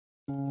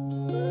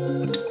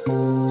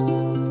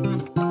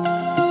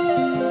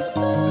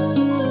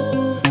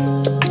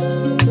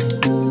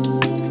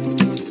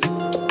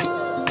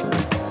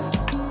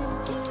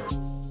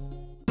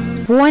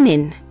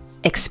Warning: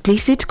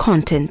 explicit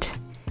content.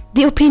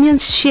 The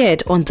opinions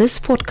shared on this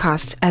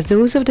podcast are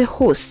those of the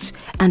hosts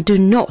and do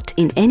not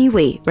in any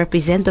way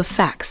represent the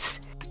facts.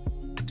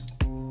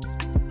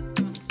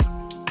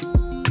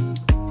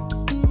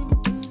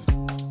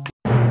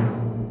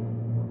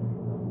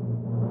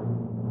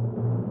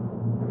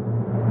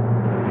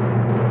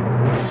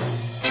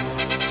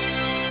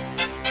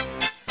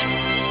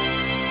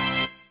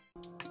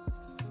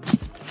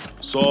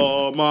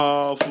 Some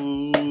are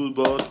food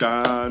but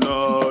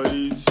cannot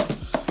eat.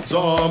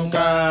 Some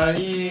can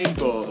eat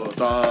but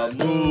have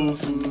no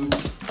food.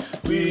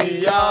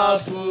 We are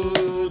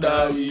food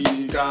that we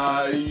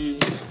can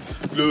eat.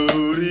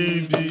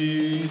 Glory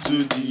be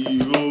to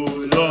the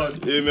oh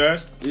Lord.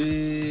 Amen.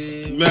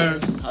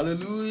 Amen.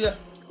 Hallelujah.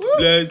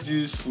 Bless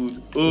this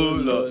food, oh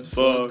Lord,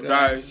 for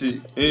Christ's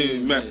sake.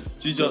 Amen.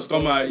 Jesus,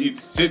 come and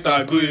eat.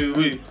 Satan, go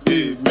away.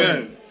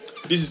 Amen.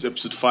 This is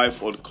episode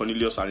 5 on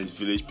Cornelius and his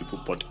Village People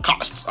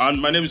podcast.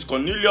 And my name is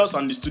Cornelius,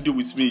 and the studio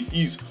with me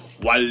is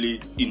Wale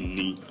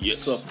Inni.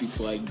 Yes. What's up,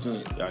 people? How you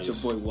doing? Yeah, it's your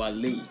boy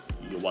Wale.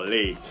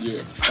 Wale.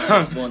 Yeah,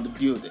 fans on the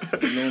building.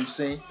 You know what I'm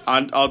saying?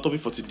 And our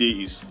topic for today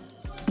is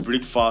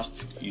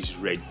breakfast is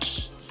ready.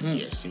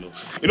 Yes, you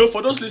know,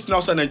 for those listening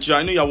outside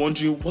Nigeria, I know you're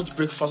wondering what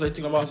breakfast I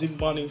think about. Is it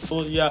morning,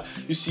 food? Yeah,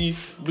 you see,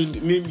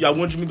 maybe you're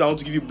wondering, maybe I want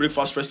to give you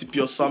breakfast recipe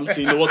or something.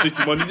 You know what to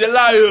eat morning? It's a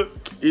lie.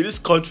 In this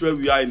country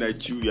where we are in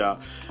Nigeria,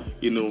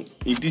 you know,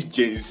 in this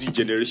Gen Z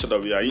generation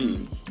that we are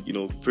in, you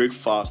know,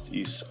 breakfast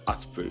is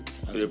heartbreak.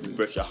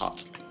 Break your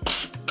heart.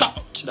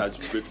 That's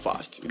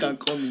breakfast. You can't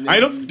call me. I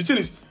know. The thing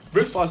is,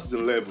 breakfast is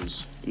in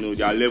levels. You know,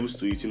 there are levels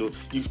to it. You know,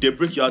 if they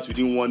break your heart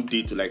within 1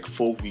 day to like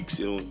 4 weeks,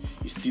 you know,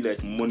 it's still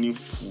like morning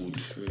food.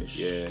 Fresh.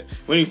 Yeah.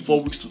 When it's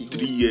 4 weeks to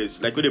 3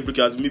 years, like when they break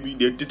your heart, maybe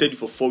they dated you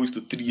for 4 weeks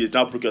to 3 years.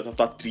 Now break your heart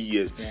after 3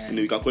 years. Yeah. You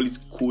know, you can call it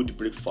cold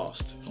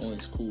breakfast. Oh,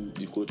 it's cool.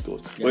 The cold.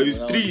 Yeah, but if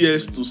it's 3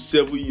 years to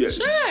 7 years,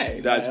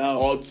 Yeah, that's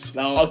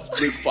hot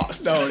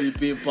breakfast. That only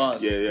pay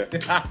pass. Yeah.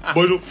 But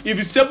you know, if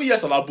it's 7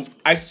 years and above,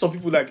 I see some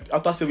people like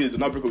after 7 years they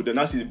not break up. They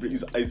now see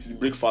it's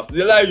breakfast.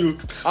 They lie you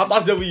after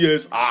 7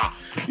 years.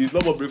 It's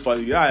not more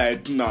breakfast. Yeah, I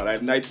do now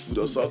like night food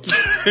or something.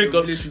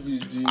 7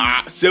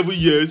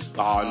 years.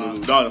 No,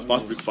 that's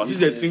past breakfast. This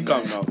is a think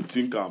calm now.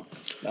 Think calm.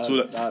 So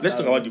let's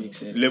talk about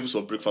the levels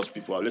of breakfast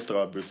people are. Let's talk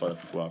about breakfast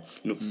people are.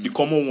 You know, the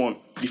common one,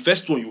 the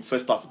first one you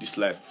first have this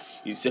life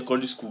is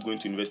secondary school going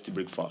to university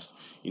breakfast.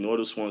 You know, all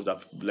those ones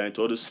that blind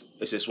to all those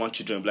SS1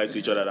 children blind to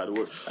each other that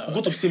word.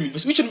 Go to the same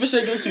university. Which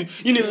university are you going to?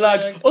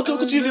 Unilag. Okay,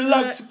 go to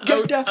Unilag.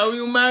 Get there. Are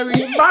you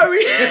married?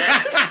 Marry.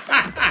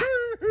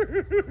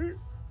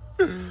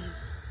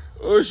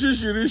 Oh,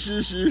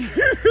 shishi.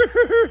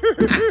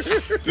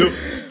 Look,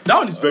 that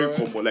one is very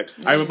common. Like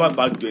I remember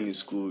back then in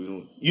school, you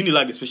know,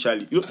 Unilag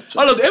especially. You know,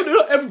 all of them,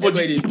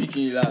 everybody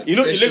picking Unilag. You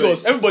know, in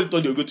Lagos, everybody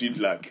thought they would go to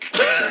Unilag.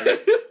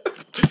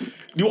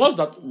 The ones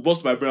that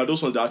bust my brain are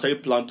those ones that actually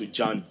plan to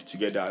jam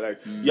together. Like,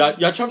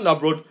 you're traveling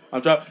abroad.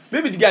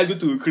 Maybe the guys go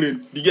to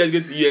Ukraine, the guys go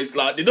to US.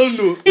 Like, they don't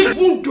know.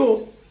 Even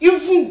go.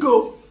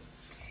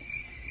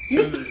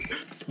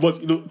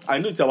 But you know, I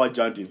know it's about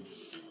janting.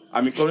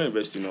 I'm in Korean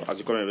University, you know,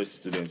 as a Korean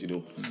University student, you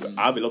know,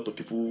 I have a lot of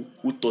people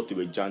who thought they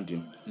were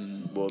janting,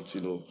 but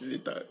you know,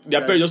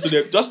 their parents just told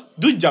them, just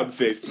do jam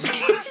first.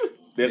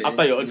 Then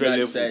after your 100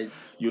 level,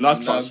 you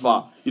not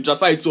transfer. You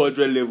transfer it to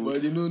 100 level.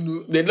 But they don't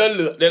know. They don't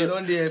know. They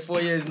don't there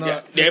 4 years now.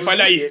 Yeah, they're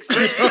final year.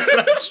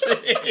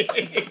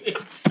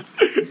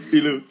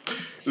 You know,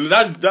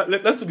 let's talk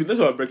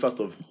about breakfast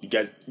of you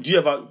guys. Do you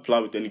ever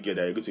plan with any girl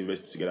that you go to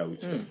university together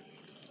with?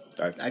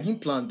 Like, I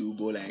didn't plan to,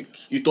 but like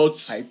you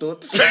thought. I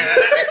thought.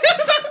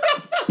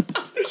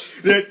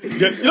 You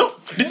know,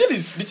 the thing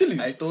is,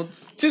 I thought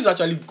things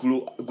actually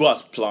go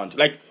as planned.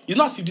 Like, it's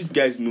not as if these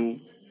guys know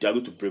they are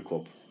going to break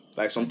up.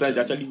 Like, sometimes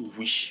they actually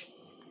wish,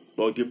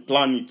 but they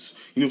plan it.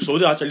 You know, so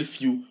they actually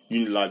feel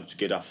Unilag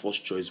together,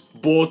 first choice.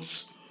 But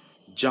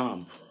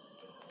jam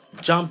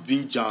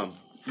being jam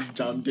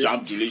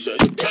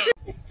relationship.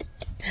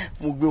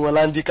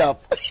 handicap.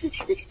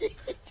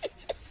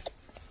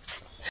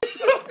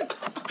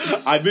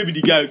 And maybe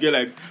the guy will get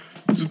like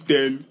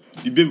 210.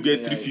 The babe will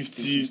get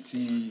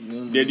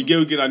 350. Then the girl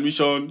will get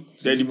admission.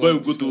 Then the boy will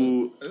go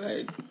to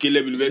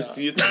Caleb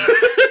University.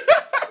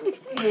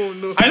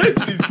 No. I know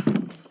it is.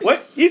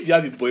 What if you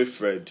have a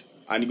boyfriend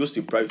and he goes to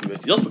a private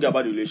university? Just forget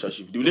about the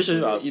relationship. The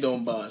relationship You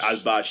don't bash. as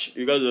bash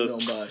because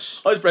Don't bash.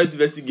 all the private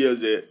university girls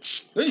there.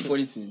 You know the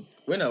funny thing?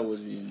 When I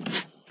was in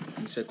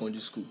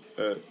secondary school,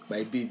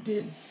 my babe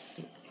then.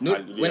 No,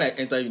 when I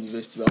entered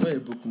university, I'm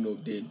not broken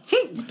up then.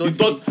 You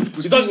thought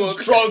you thought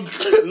strong,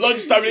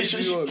 long-term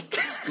relationship.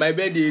 My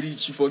bed they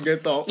reach, you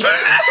forget how.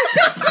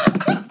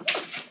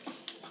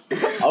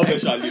 I'll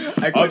bet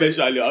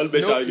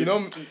Charlie. You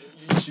know,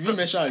 should we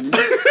mention you?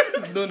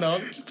 No, now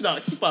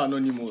keep her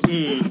anonymous.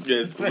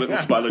 Yes, keep her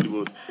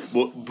anonymous.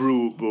 But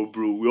bro,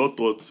 we all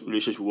thought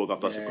relationship would work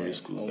after secondary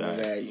school.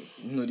 You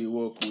know they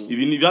work. If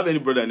you have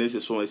anybody in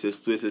SS1,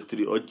 SS2,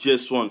 SS3, or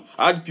GS1, I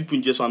had people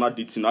in GS1 not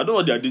dating. I don't know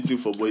what they are dating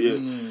for, but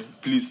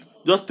please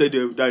just tell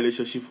them that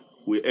relationship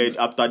will end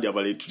after their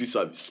valedictory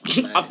service,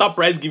 after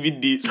prize giving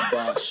day.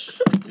 Bash.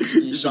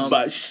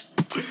 Bash.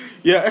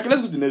 Yeah, okay,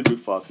 let's go to the next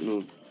breakfast.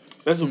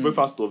 Let's do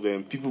breakfast of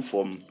people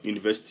from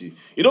university.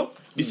 The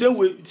same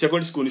way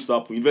secondary school needs to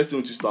happen, university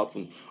needs to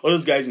happen. All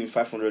those guys in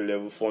 500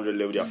 level, 400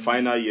 level, their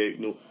final year,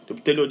 they'll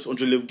tell you all these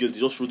 100 level girls, they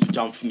just roll to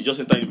jam finish, just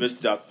enter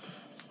university that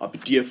I'll be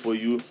there for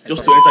you,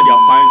 just to enter their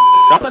pint.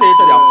 After they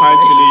enter their pint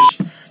finish,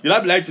 they'll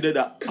be like today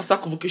that after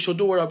convocation,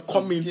 don't worry, I'm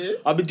coming. Okay.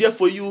 I'll be there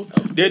for you.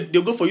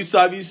 They'll go for youth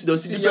service, they'll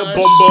see different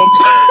bomb.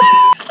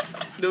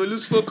 They'll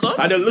lose focus.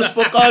 And they'll lose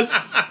focus.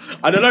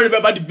 And they'll not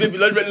remember the baby,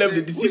 not remember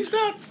the deceit.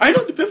 I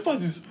know the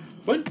papers is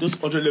when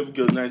those 100 level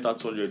girls now enter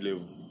 200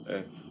 level.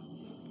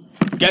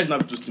 Guys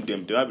not trusting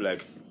them. They'll be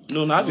like,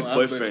 no, I have a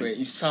boyfriend.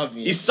 He's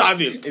serving. He's out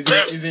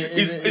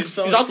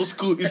of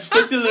school. He's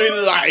facing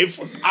real life.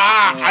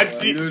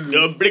 Auntie,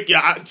 they'll break your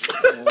heart.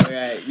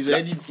 He's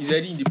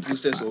already in the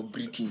process of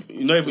breaking.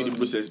 Not even in the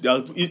process.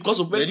 Because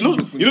of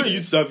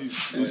youth service.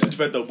 It's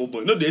different than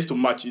Bobo. They used to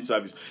match youth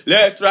service.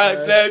 Left, right,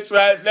 left.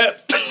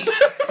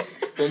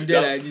 From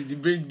there, like this, the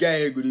break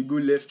guy going to go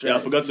left, right. Yeah,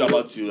 I forgot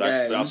about you.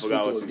 I forgot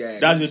about you.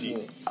 That's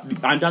it.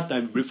 And that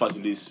time, breakfast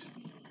is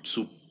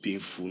so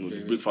painful.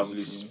 The breakfast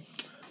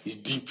is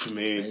deep,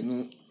 man. I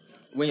know.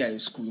 When you're in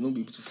school, you don't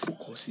be able to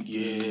focus again.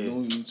 Yeah. You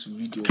don't need to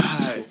read your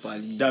books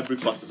properly. That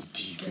breakfast is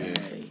deep,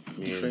 man.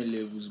 Different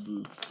levels,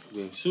 bro.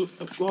 Yeah. So,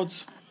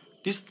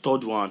 this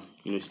third one,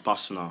 is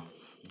personal.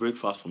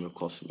 Breakfast from your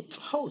classmate.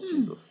 How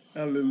Jesus?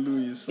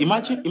 Hallelujah.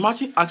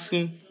 Imagine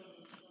asking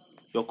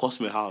your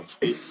classmate out.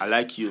 I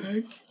like you.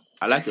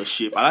 I like your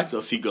shape. I like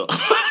your figure.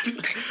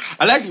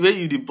 I like the way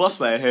you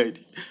bust my head.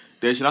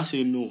 Then she not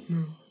say no.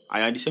 I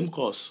am the same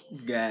course.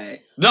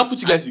 Guy. Did I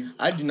put you guys in?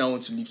 I do not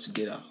want to live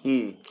together. I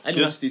don't want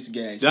to stay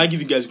together. Did I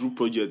give you guys group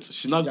projects?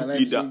 She's not good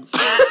leader.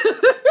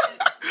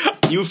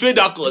 You fail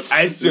that course,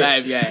 I swear.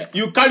 Live, yeah.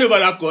 You carry over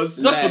that course.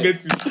 Just forget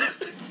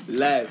it.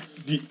 Live.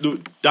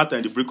 That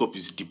time the breakup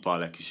is deeper.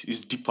 Like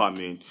it's deeper,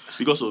 man.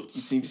 Because of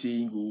you think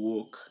saying go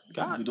work.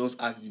 You don't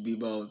ask the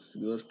baby out.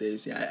 You just tell you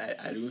say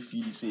I don't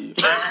feel the same.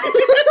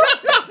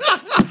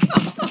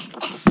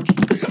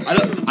 I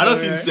don't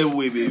feel the same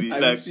way, baby. I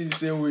don't feel the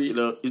same way.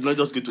 It's not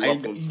just going to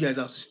happen. You guys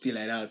have to stay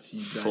like that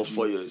for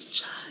 4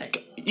 years.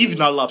 If you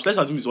not lapse, let's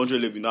assume it's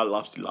 100 level, you not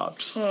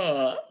lapse.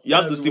 You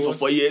have to stay for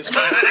 4 years.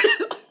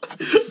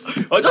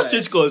 Or just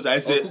change course. I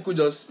say. Or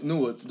just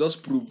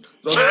Just prove.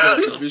 Just do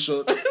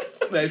observation.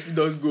 Like if you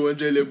just go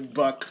 100 level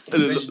back.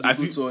 I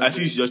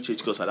feel you should just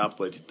change course at that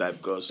point in time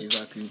because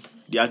exactly.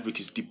 The heartbreak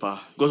is deeper.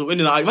 Because when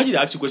imagine they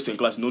ask you a question in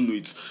class, you don't know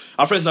it.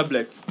 Our friends not be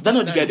like, that's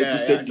not the guy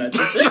that posted you.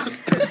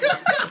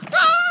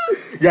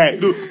 Yeah,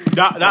 no,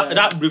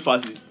 that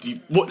breakfast is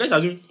deep. But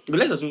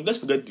let's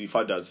forget the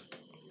fact that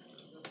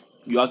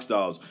you asked her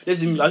out. Let's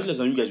assume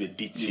you guys were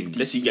dating.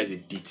 Let's say you guys were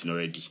dating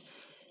already.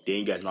 Then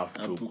you guys not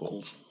broke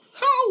up.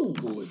 How?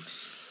 God.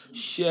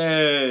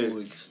 Shit.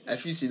 God. I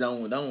feel see that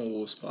one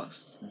was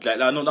fast. Like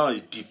that one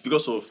is deep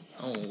because of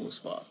that one was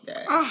fast,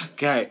 guy.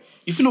 Guy.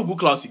 If you no go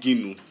class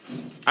again, no.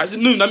 If you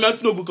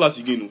no go class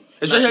again, no.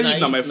 Especially if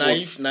na my fault.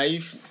 If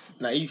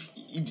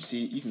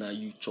now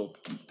you chop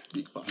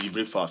the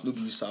breakfast. No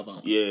be you serve.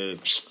 Yeah.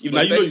 If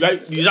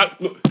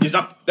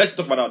now let's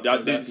talk about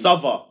that. There's the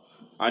server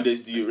and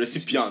there's the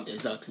recipient.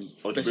 Exactly.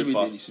 Of the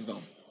breakfast.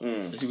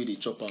 That's the way they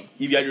chop them.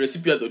 If you are the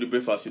recipient of the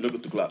breakfast, you don't go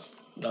to class.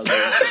 That's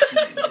why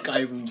you can't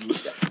even do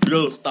that.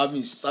 Because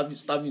stabbing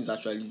is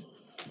actually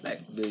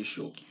like very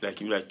sure.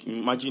 Like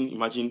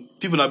imagine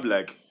people not be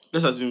like,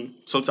 let's assume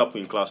something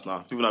happened in class now.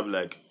 People not be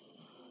like,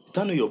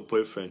 did I know your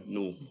boyfriend?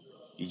 No,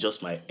 he's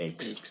just my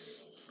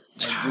ex.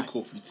 I broke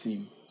up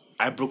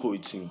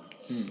with him.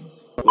 He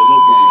was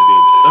not good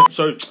in bed.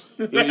 Sorry,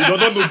 you don't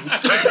know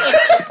books.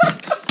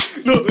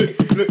 No,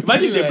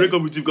 imagine they break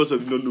up with him because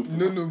of no book.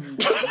 No book.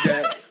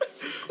 Yeah.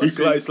 In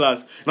class.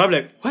 And I'm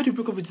like, why did you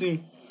break up with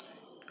him?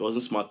 He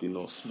wasn't smart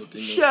enough.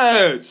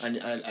 Shit.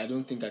 And I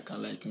don't think I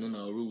can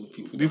now roll with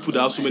people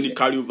that have so many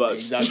carryovers.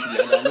 Exactly.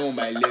 And I know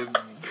my level.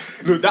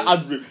 No,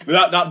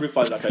 that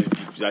breakfast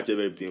is actually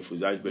very painful.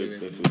 That's very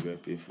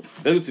painful.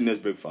 Let's go to the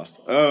next breakfast.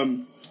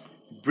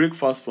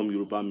 Breakfast from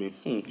Yoruba men.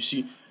 You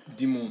see,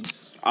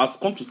 demons. I've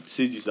come to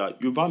say this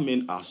that Yoruba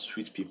men are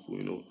sweet people.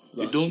 We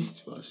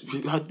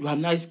are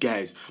nice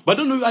guys, but I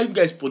don't know how you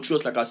guys portray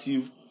us like as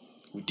if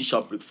we dish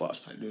out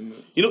breakfast. I don't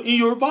know. In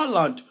Yoruba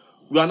land,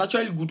 we are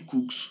naturally good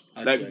cooks.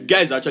 Like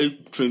guys are actually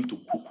trained to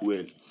cook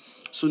well.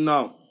 So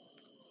now,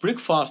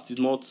 breakfast is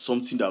not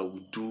something that we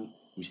do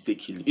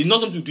mistakenly. It's not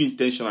something we do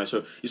intentionally.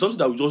 So it's something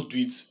that we just do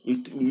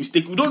it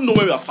mistakenly. We don't know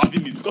when we are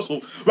serving it because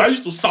we are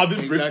used to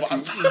serving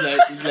breakfast.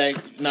 It's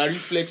like now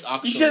reflex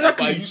action. Exactly. Like,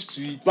 we're used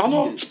to it.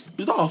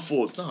 It's not our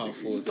fault.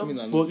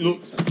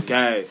 But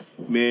guy,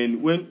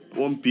 man, when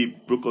one babe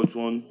broke up with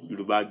one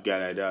Yoruba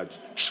guy like that,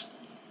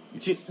 you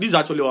see, this is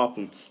actually what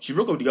happened. She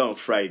broke up with the guy on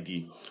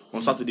Friday.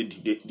 On Saturday,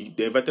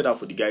 they invited her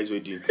for the guy's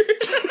wedding.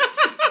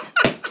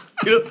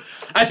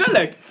 I felt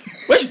like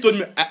when she told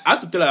me, I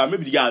had to tell her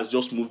maybe the guy has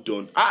just moved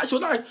on. She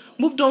was like,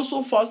 moved on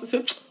so fast. I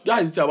said,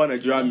 that is the thing about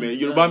Nigerian men.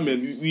 Yoruba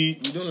men, we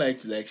don't like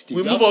to stay.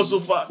 We move on so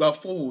fast. We are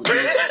forward.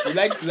 We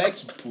like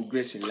to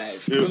progress in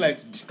life. We don't like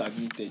to be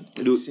stagnated.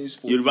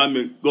 Yoruba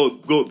men,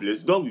 God bless.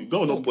 God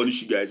will not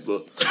punish you guys,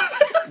 but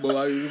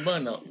are Yoruba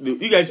now?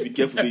 You guys be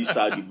careful when you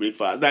start the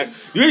breakfast. Like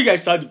the way you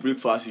guys start the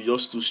breakfast is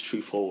just too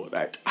straightforward.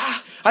 Like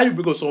how you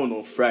break up someone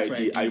on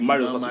Friday and you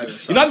marry on Saturday?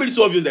 You know, it's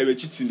so obvious that you were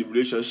cheating in the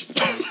relationship.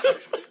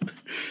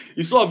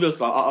 It's so obvious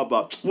that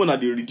about when are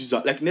they reduce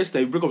that? Like next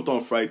time you break up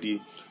on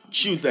Friday,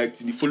 chill like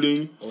the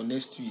following or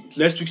next week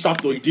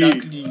Saturday.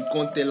 Exactly, you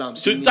can't tell them.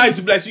 So time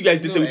to be like, so you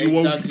guys dated within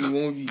 1 week. Exactly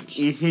 1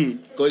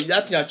 week. Because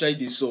that thing actually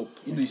they sup.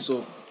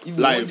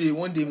 If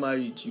one day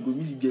married, you go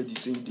meet the girl the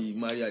same day,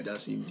 marry her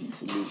that same day.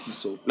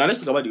 Now let's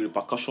talk about the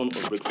repercussion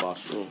of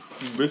breakfast. So,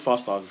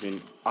 breakfast has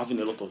been having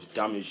a lot of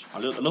damage, a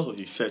lot of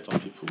effect on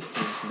people.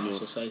 In our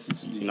society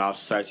today. In our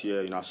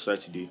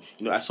society today.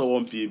 You know, I saw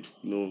one babe,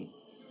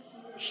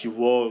 she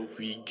wore a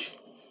wig,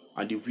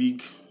 and the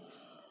wig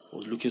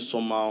was looking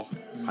somehow.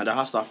 And I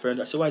asked her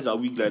friend, I said, why is her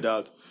wig like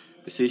that?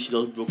 They say she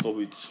just broke up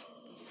with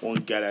one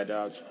guy like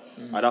that.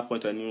 At that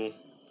point I knew,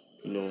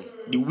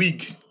 the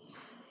wig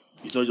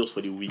is not just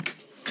for the weak.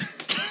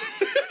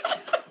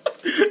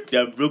 They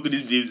have broken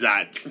this babe's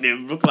heart. They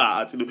have broken her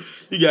heart.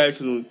 You guys,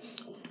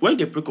 when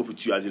they break up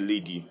with you as a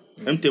lady,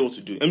 let me tell you what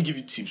to do. Let me give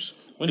you tips.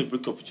 When they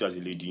break up with you as a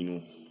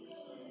lady,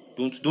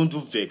 don't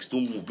do vex,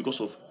 don't move, because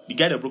of the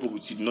guy that broke up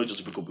with you did not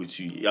just break up with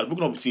you. He has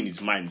broken up with you in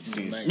his mind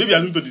since. Maybe he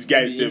hasn't told this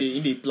guy himself.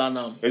 In the plan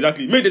now.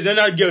 Exactly. Maybe there's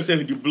another girl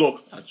in the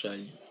block.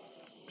 Actually.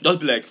 Just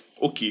be like,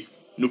 okay,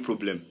 no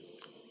problem.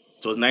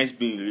 It was nice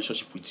being in a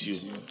relationship with you.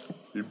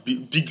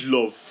 Big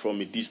love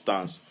from a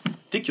distance.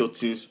 Take your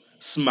things,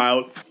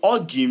 smile,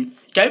 hug him.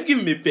 Can you give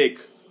him a peck?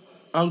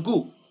 And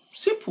go.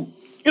 Simple.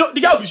 The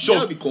guy will be shocked.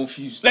 He'll be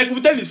confused. Like,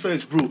 we'll tell his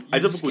friends, bro, I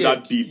just broke with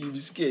that babe. He'll be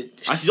scared.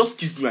 And she just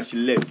kissed me and she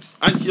left.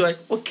 And she's like,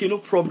 okay, no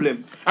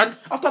problem. And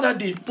after that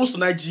day, post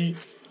on IG,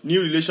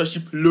 new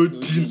relationship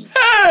loading.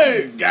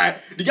 Hey, guy.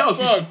 The guy will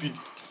feel stupid.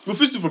 We'll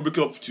feel stupid for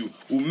breaking up with you.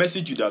 We'll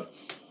message you that,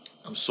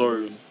 I'm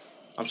sorry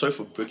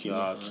for breaking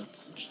your heart.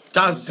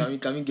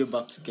 Can we get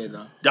back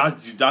together?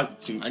 That's the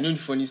thing. I know the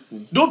funniest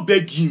thing. Don't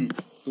beg him.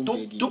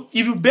 Don't.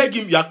 If you beg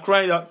him, you're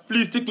crying.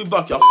 Please take me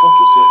back. You fuck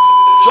yourself.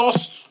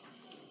 Just,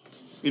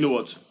 you know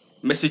what?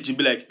 Message him.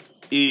 Be like,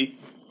 hey,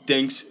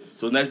 thanks.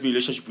 It was nice being in a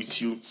relationship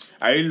with you.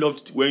 I really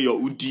loved wearing your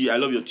hoodie. I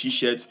love your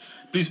t-shirt.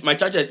 Please, my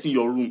charger is still in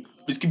your room.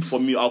 Please keep it for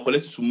me. I'll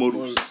collect it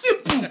tomorrow.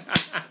 Simple.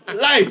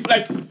 Life,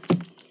 like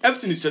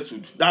everything is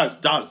settled.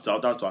 That's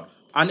one.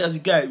 And as a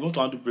guy, you want to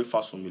handle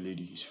breakfast from a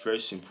lady, it's very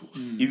simple.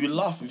 If you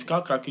laugh, if you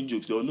can't cracking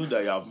jokes, they'll know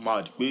that you are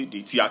mad. Where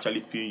the tea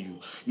actually paying you.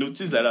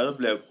 Things like that. They'll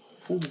be like,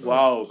 oh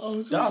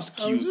wow, that's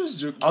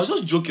cute. I was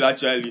just joking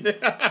actually.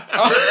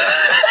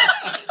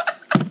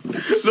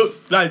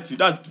 Look, that's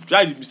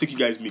the mistake you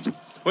guys make.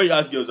 When you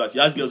ask girls out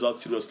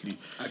seriously.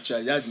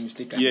 Actually, that's the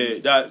mistake.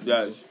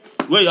 That's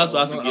when you have to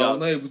ask a girl. I was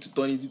not able to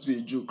turn it into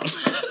a joke.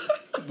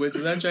 But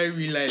it's actually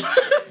real life.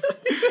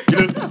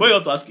 When you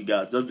have to ask a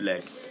girl, just be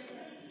like,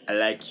 I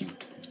like you.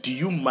 Do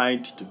you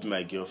mind to be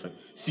my girlfriend?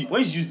 See,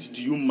 when you use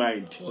do you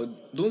mind? Or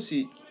don't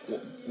say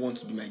want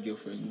to be my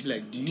girlfriend. Be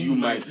like, do you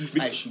mind if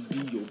I should be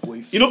your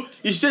boyfriend?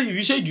 If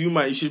you say do you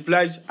mind, she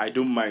replies, I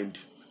don't mind.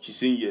 She's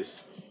saying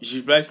yes. If she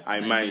replies, I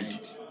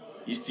mind.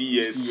 It's still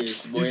yes.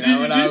 Yes, but in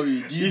another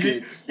way, do you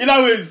get? In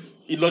other ways,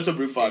 it launch your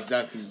breakfast.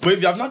 Exactly. But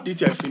if you have not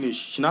dated and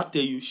finished, she not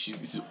tell you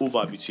it's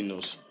over between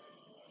us.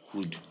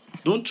 Good.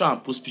 Don't try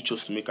and post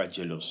pictures to make her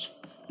jealous.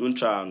 Don't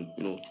try and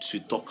to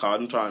talk her.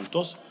 Don't try and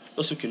just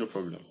okay, no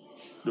problem.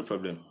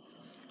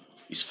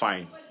 It's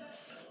fine.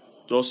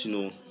 Just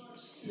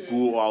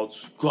go out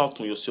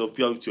on yourself,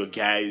 be out with your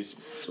guys.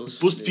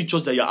 Post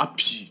pictures that you're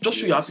happy. Just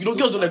show you're happy. Girls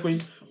don't like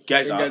when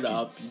guys are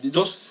happy. They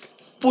just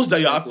post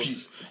that you're happy.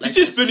 It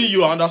is paining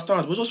you, I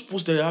understand, but just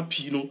post that you're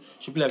happy.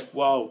 She'll be like,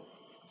 wow,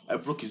 I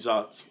broke his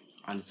heart,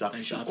 and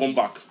she'll come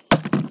back.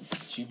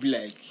 She'll be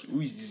like, who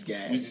is this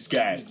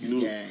guy?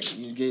 You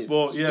get.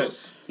 But yeah.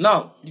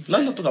 Now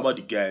let's not talk about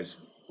the guys.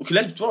 Okay,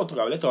 let's talk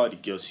about the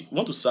girls. You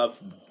want to serve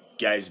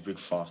guys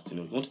breakfast,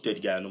 you want to tell the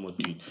guy no more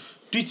do it.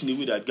 Do it in a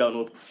way that the guy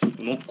will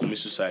not commit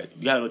suicide.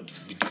 The guy will not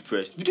be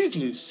depressed. Do it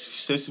in a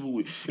sensible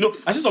way.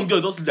 I see some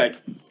girls just like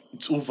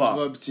it's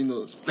over between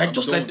us. Like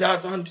just like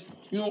that, and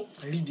I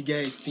leave the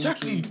guy thinking.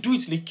 Exactly. Do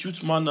it in a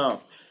cute manner.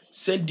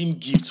 Send him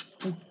gifts.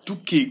 Do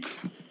cake.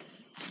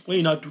 When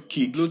you now do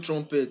cake, blow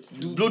trumpet.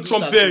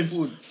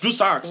 Do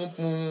sax.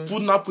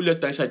 Put Napoli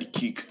letter inside the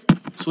cake.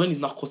 So when he's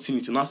not cutting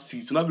it, you not see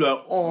it, you not be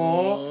like,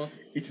 oh,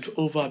 it is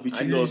over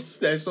between us.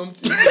 There's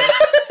something.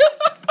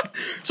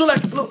 So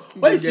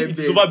when you see it's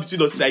over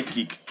between us, side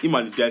cake, him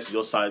and his guys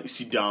will just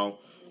sit down,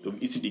 they'll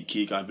be eating the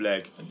cake and be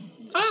like,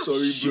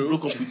 sorry, she bro.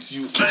 broke up with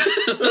you.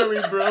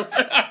 Sorry, bro.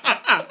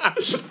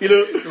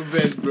 The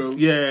best, bro.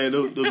 Yeah,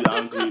 don't be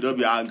angry. Don't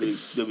be angry.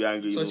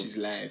 Such is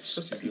life.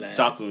 It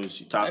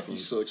happens. Life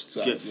is such to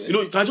yeah.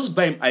 You can just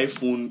buy him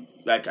iPhone,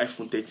 like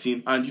iPhone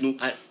 13, and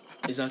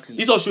exactly.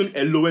 It's not showing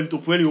hello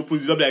when he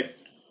opens it up like,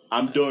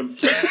 I'm done.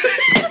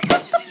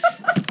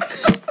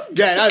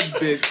 Yeah, that's the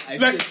best. I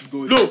swear to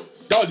God. No,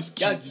 that was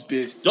cute. That's the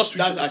best. Just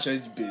that's actually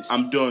the best.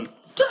 I'm done.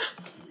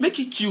 Make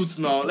it cute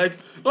now. Like,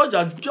 not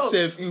just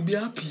Self, you'll be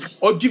happy.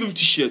 Or give him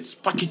t-shirts,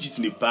 package it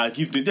in a bag,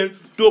 give them, then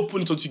don't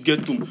open it until you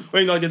get home.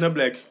 When you're not getting up,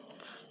 like,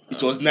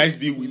 it was nice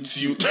being with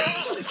you.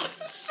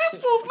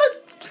 Simple.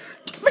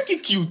 Like, make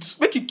it cute.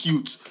 Make it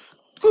cute.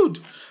 Good.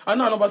 And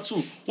now, number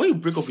 2, when you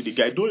break up with a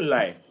guy, don't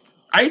lie.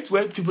 I hate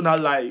when people now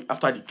lie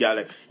after the guy,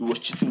 like, he was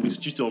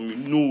cheating on me.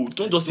 No,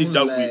 don't just say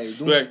that way.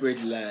 Don't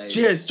spread lies.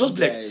 Yes, just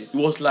be like, he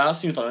was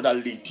like, with another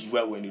lady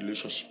while we're in a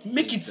relationship.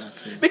 Make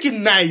it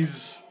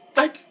nice.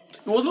 Like,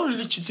 he was not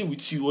really cheating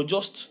with you, he was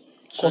just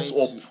caught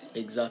up.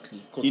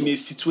 Exactly. In a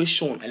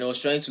situation. And he was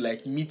trying to,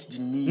 like, meet the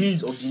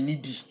needs of the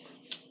needy.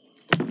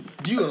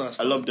 Do you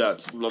understand? I love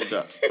that.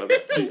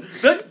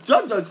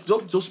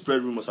 Just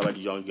spread rumors about the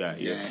young guy.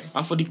 Yeah.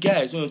 And for the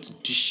guys, you want to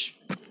dish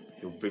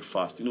your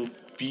breakfast,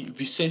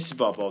 be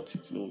sensible about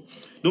it.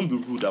 Don't be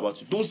rude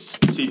about it. Don't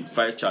say it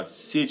via chat.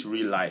 Say it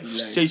real life.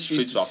 Say it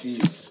straight to her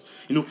face.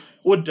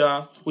 Hold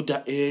her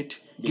head.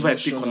 Give her a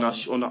pick on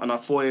her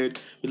forehead.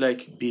 Be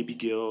like, baby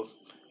girl,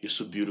 you're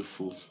so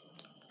beautiful.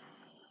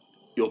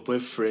 Your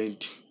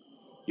boyfriend,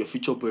 your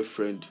future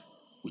boyfriend,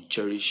 will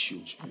cherish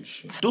you.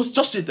 Don't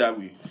just say it that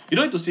way. You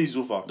don't need to say it's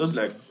over. Just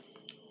like,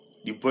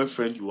 the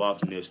boyfriend you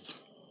have next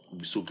will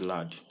be so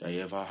glad that he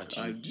ever had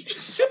you.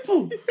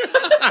 Simple.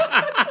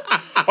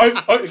 I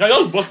can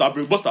just bust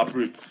her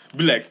brain.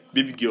 Be like,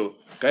 baby girl,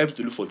 can I help you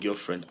to look for a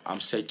girlfriend?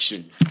 I'm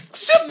searching.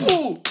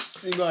 Simple.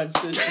 Single and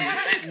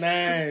searching.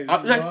 Nice.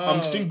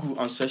 I'm single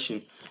and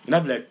searching. And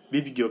I'll be like,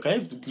 baby girl, can I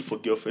help you to look for a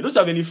girlfirend? Don't you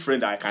have any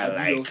friend that I can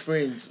like? Your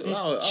friends.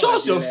 Show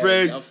us your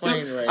friends.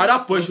 Right. At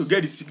that point, she'll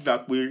get the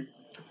signal way.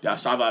 They are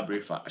serve her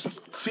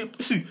breakfast. See,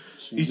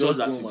 it's just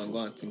that simple. Go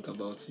and think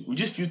about it. With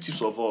just few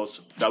tips of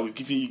us that we're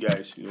giving you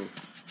guys, we'll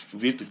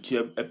be able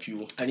to help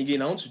you. And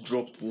again, I want to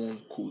drop one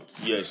quote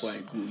before I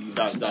go.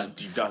 That's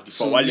the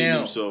for Wale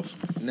himself.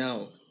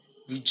 Now,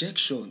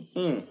 rejection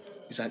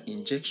is an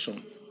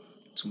injection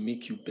to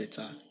make you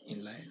better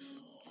in life.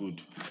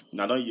 Good.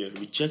 Now, don't hear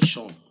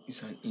rejection.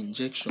 It's an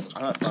injection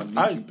to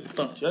make you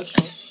better.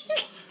 Injection.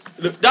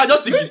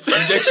 Just think it.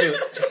 Injection.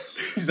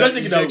 Just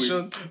think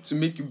injection to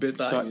make you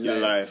better in your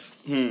life.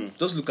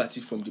 Just look at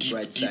it from the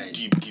bright side.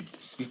 Deep.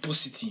 Be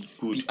positive.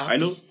 Good. Be happy. I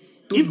know.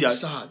 Don't be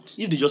sad.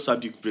 If they just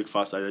serve you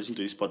breakfast and listen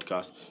to this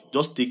podcast,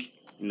 just take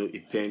a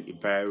pen, a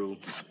biro,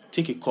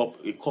 take a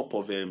cup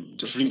of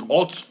drink,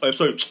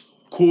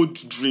 cold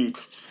drink,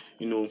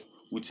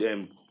 with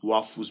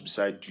waffles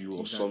beside you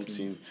or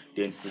something.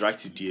 Then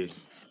write it there.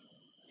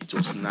 It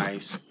was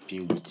nice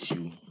being with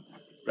you.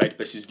 Write the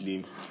person's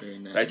name. Very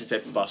nice. Write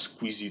inside paper,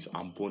 squeeze it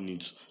and burn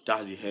it.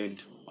 That's the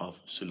end of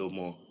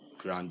Solomon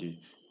Grande.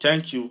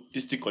 Thank you.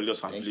 This is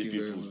Cornelius and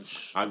people.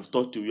 I've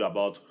talked to you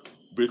about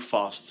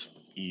breakfast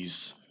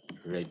is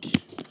ready.